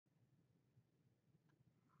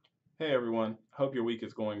Hey everyone, hope your week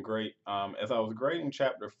is going great. As I was grading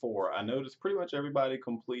chapter 4, I noticed pretty much everybody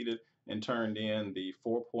completed and turned in the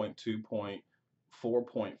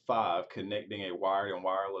 4.2.4.5 connecting a wired and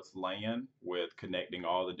wireless LAN with connecting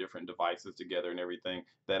all the different devices together and everything.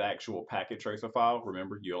 That actual packet tracer file,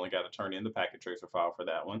 remember, you only got to turn in the packet tracer file for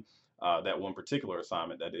that one particular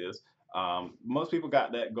assignment, that is. Most people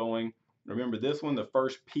got that going. Remember this one, the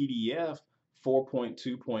first PDF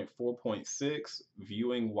 4.2.4.6,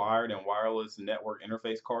 viewing wired and wireless network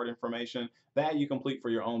interface card information. That you complete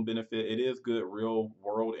for your own benefit. It is good real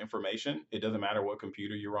world information. It doesn't matter what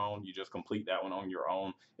computer you're on, you just complete that one on your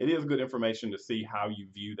own. It is good information to see how you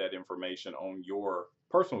view that information on your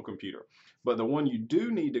personal computer. But the one you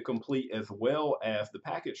do need to complete as well as the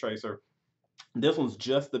packet tracer, this one's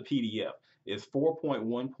just the PDF. It's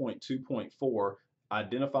 4.1.2.4,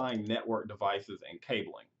 identifying network devices and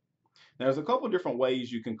cabling. Now, there's a couple different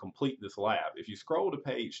ways you can complete this lab. If you scroll to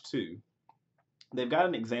page 2, they've got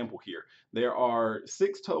an example here. There are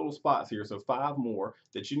 6 total spots here, so 5 more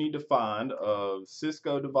that you need to find of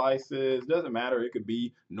Cisco devices. Doesn't matter, it could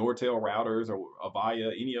be Nortel routers or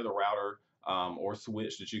Avaya, any other router or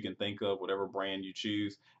switch that you can think of, whatever brand you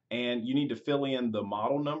choose. And you need to fill in the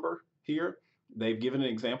model number here. They've given an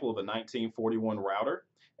example of a 1941 router.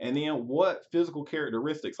 And then what physical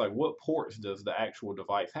characteristics, like what ports does the actual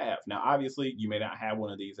device have? Now, obviously, you may not have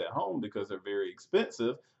one of these at home because they're very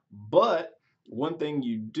expensive, but one thing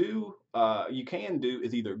you can do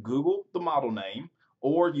is either Google the model name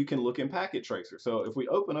or you can look in Packet Tracer. So if we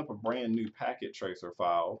open up a brand new Packet Tracer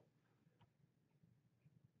file,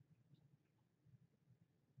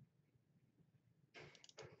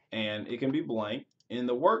 and it can be blank. In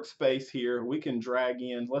the workspace here, we can drag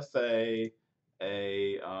in, let's say,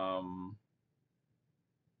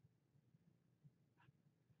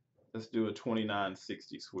 let's do a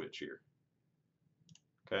 2960 switch here.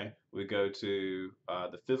 Okay, we go to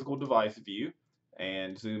the physical device view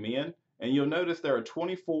and zoom in, and you'll notice there are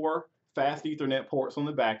 24 fast Ethernet ports on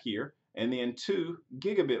the back here, and then 2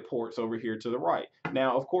 gigabit ports over here to the right.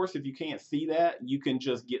 Now, of course, if you can't see that, you can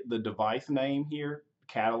just get the device name here,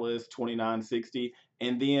 Catalyst 2960,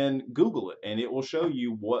 and then Google it, and it will show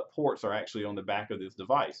you what ports are actually on the back of this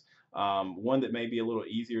device. One that may be a little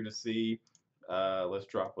easier to see, let's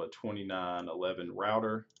drop a 2911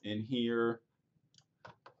 router in here.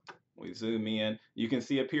 We zoom in. You can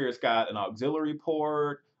see up here it's got an auxiliary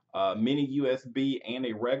port, mini USB, and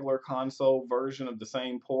a regular console version of the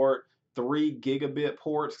same port. 3 gigabit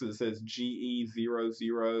ports because it says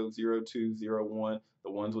GE000201,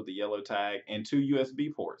 the ones with the yellow tag, and 2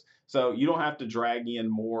 USB ports. So you don't have to drag in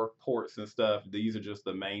more ports and stuff. These are just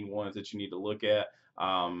the main ones that you need to look at.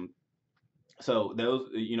 So those,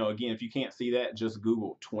 again, if you can't see that, just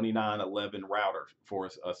Google 2911 router for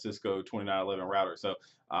a Cisco 2911 router. So,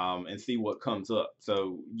 and see what comes up.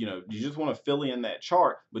 So, you just want to fill in that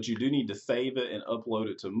chart, but you do need to save it and upload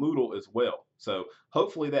it to Moodle as well. So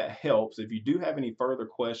hopefully that helps. If you do have any further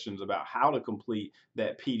questions about how to complete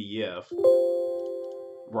that PDF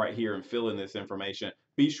right here and fill in this information,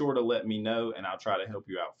 be sure to let me know and I'll try to help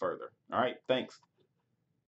you out further. All right, thanks.